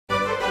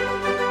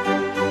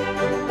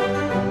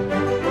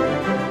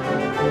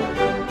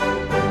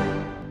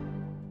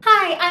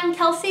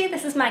Chelsea.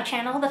 This is my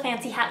channel, The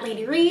Fancy Hat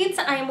Lady Reads.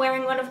 I am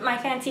wearing one of my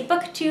fancy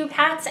booktube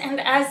hats, and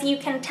as you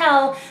can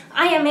tell,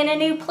 I am in a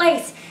new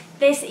place.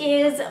 This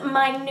is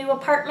my new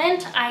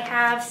apartment. I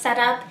have set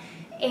up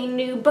a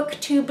new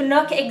booktube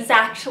nook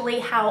exactly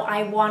how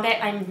I want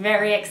it. I'm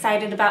very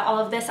excited about all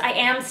of this. I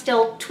am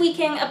still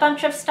tweaking a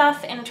bunch of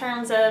stuff in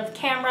terms of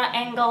camera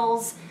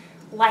angles,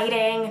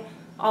 lighting,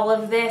 all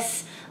of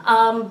this,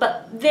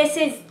 but this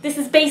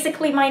is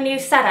basically my new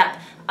setup.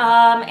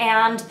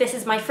 And this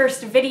is my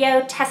first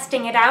video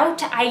testing it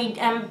out. I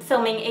am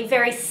filming a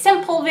very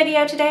simple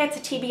video today. It's a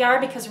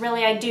TBR because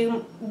really I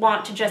do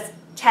want to just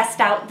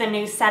test out the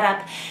new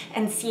setup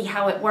and see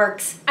how it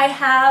works. I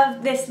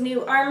have this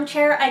new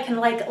armchair. I can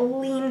like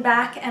lean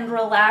back and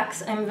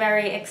relax. I'm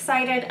very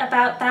excited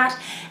about that.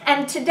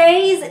 And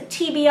today's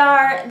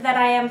TBR that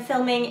I am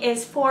filming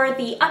is for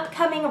the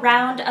upcoming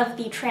round of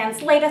the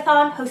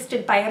Translateathon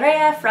hosted by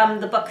Rhea from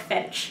the Book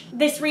Finch.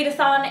 This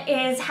readathon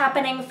is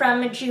happening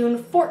from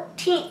June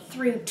 14th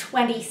through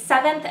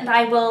 27th, and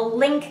I will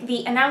link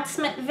the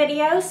announcement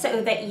video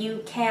so that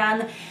you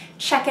can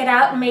check it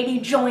out and maybe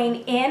join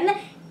in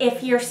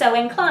if you're so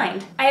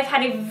inclined. I have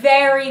had a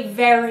very,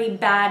 very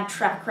bad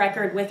track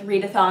record with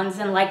readathons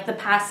in like the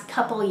past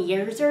couple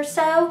years or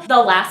so. The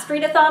last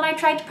readathon I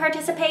tried to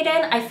participate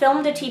in, I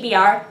filmed a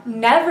TBR,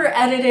 never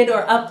edited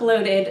or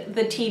uploaded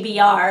the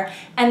TBR,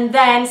 and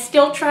then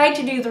still tried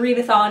to do the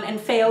readathon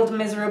and failed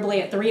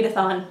miserably at the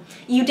readathon.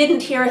 You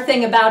didn't hear a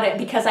thing about it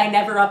because I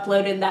never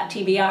uploaded that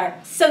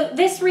TBR. So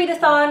this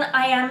readathon,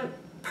 I am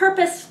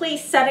purposefully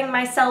setting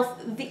myself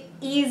the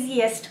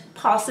easiest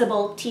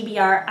possible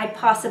TBR I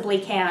possibly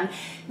can.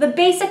 The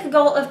basic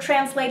goal of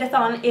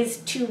Translateathon is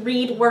to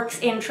read works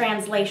in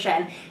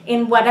translation,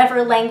 in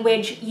whatever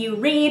language you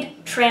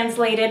read,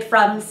 translated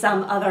from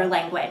some other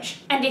language.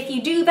 And if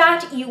you do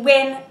that, you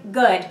win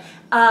good.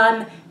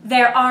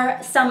 There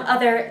are some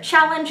other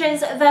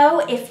challenges though,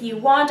 if you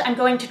want. I'm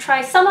going to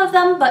try some of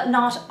them, but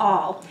not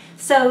all.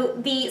 So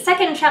the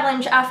second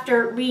challenge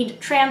after read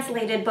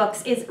translated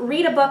books is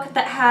read a book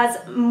that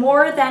has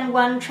more than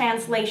one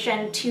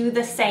translation to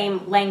the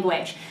same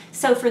language.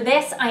 So for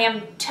this, I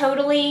am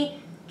totally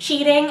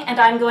cheating and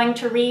I'm going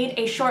to read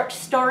a short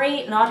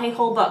story, not a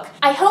whole book.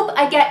 I hope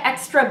I get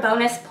extra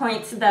bonus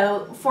points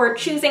though for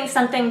choosing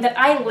something that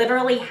I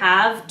literally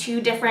have two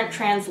different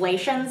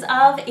translations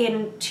of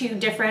in two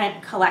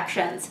different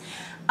collections.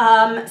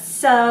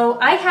 So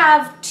I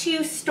have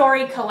two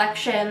story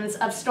collections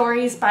of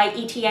stories by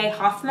E.T.A.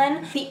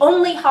 Hoffmann. The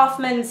only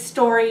Hoffmann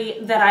story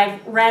that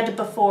I've read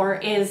before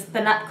is The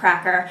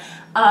Nutcracker,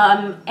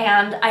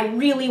 and I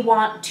really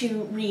want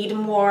to read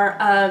more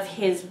of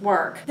his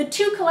work. The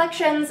two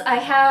collections I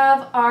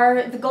have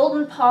are The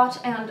Golden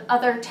Pot and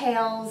Other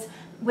Tales,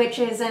 which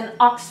is an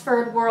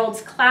Oxford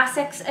World's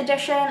Classics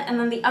edition, and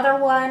then the other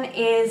one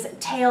is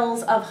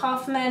Tales of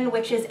Hoffmann,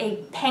 which is a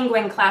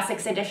Penguin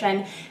Classics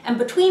edition. And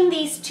between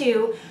these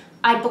two,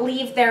 I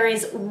believe there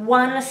is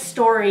one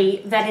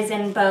story that is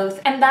in both,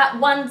 and that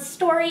one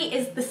story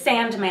is The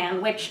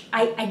Sandman, which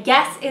I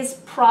guess is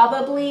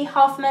probably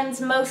Hoffmann's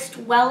most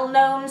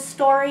well-known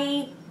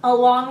story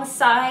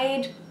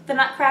alongside The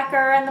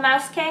Nutcracker and the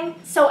Mouse King.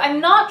 So I'm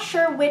not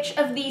sure which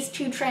of these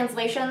two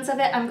translations of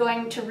it I'm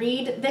going to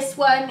read. This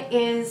one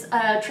is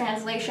a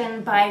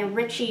translation by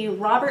Ritchie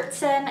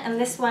Robertson, and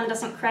this one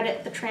doesn't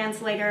credit the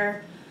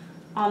translator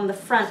on the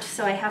front,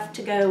 so I have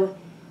to go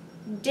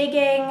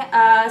digging.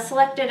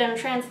 Selected and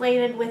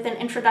translated with an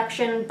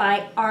introduction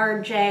by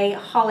R.J.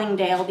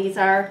 Hollingdale. These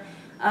are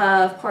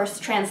of course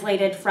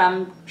translated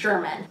from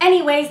German.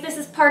 Anyways, this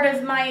is part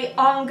of my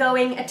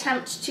ongoing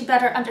attempt to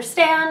better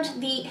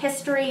understand the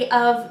history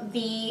of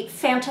the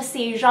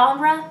fantasy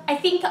genre. I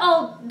think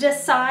I'll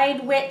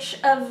decide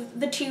which of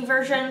the two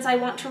versions I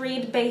want to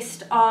read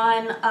based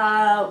on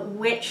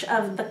which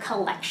of the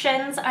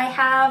collections I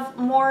have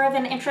more of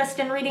an interest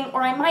in reading,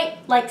 or I might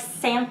like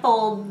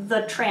sample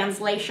the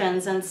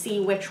translations and see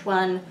which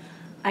one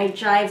I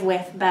jive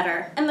with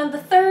better. And then the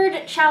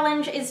third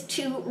challenge is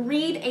to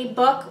read a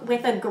book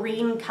with a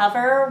green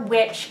cover,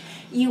 which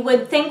you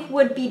would think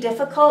would be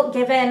difficult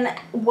given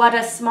what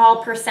a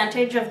small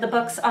percentage of the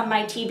books on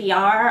my TBR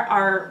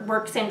are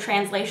works in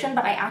translation,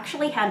 but I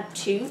actually had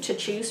two to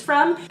choose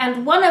from.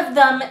 And one of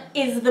them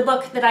is the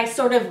book that I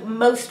sort of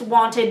most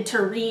wanted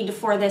to read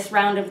for this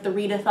round of the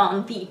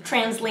readathon, the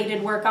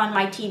translated work on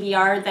my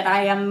TBR that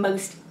I am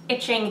most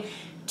itching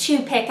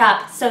to pick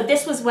up. So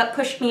this was what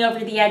pushed me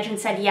over the edge and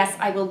said, yes,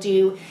 I will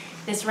do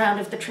this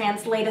round of the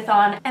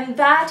Translateathon. And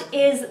that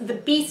is The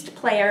Beast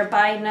Player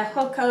by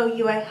Nahoko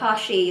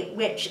Uehashi,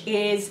 which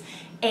is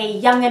a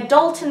young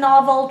adult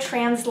novel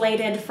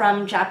translated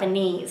from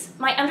Japanese.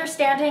 My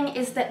understanding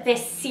is that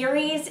this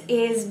series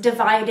is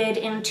divided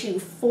into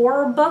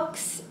 4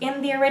 books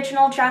in the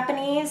original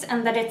Japanese,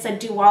 and that it's a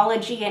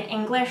duology in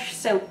English,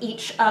 so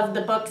each of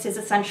the books is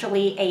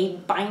essentially a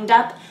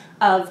bind-up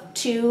of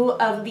 2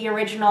 of the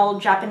original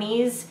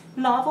Japanese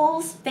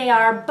novels. They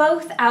are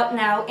both out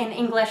now in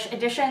English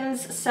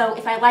editions, so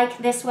if I like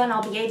this one,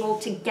 I'll be able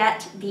to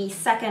get the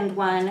second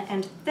one,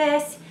 and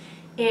this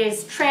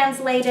is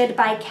translated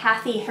by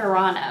Cathy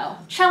Hirano.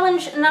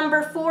 Challenge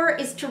number 4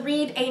 is to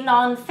read a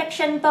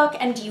non-fiction book,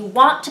 and do you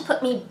want to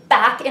put me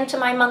back into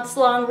my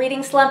months-long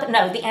reading slump?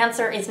 No, the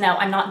answer is no,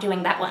 I'm not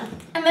doing that one.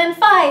 And then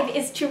 5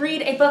 is to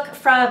read a book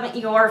from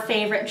your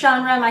favorite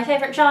genre. My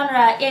favorite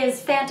genre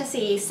is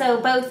fantasy, so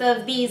both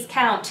of these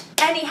count.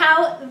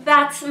 Anyhow,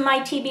 that's my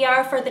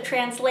TBR for the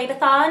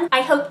Translateathon.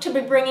 I hope to be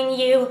bringing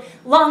you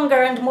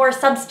longer and more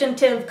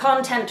substantive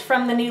content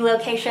from the new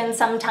location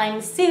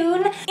sometime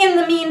soon. In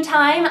the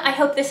meantime, I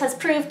hope this has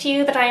proved to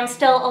you that I am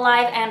still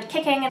alive and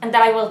kicking, and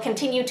that I will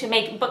continue to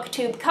make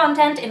booktube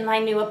content in my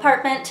new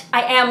apartment.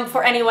 I am,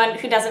 for anyone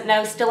who doesn't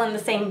know, still in the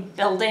same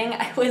building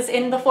I was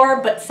in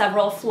before, but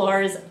several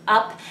floors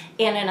up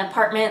in an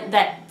apartment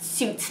that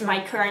suits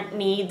my current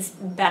needs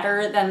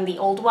better than the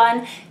old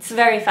one. It's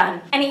very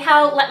fun.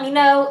 Anyhow, let me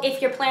know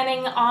if you're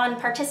planning on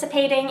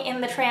participating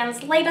in the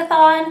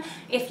Translateathon,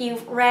 if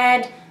you've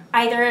read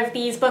either of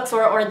these books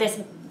or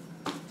this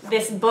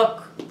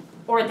book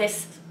or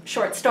this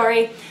short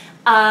story.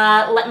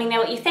 Let me know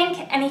what you think.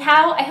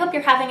 Anyhow, I hope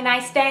you're having a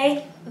nice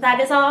day.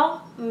 That is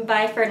all.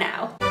 Bye for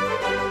now.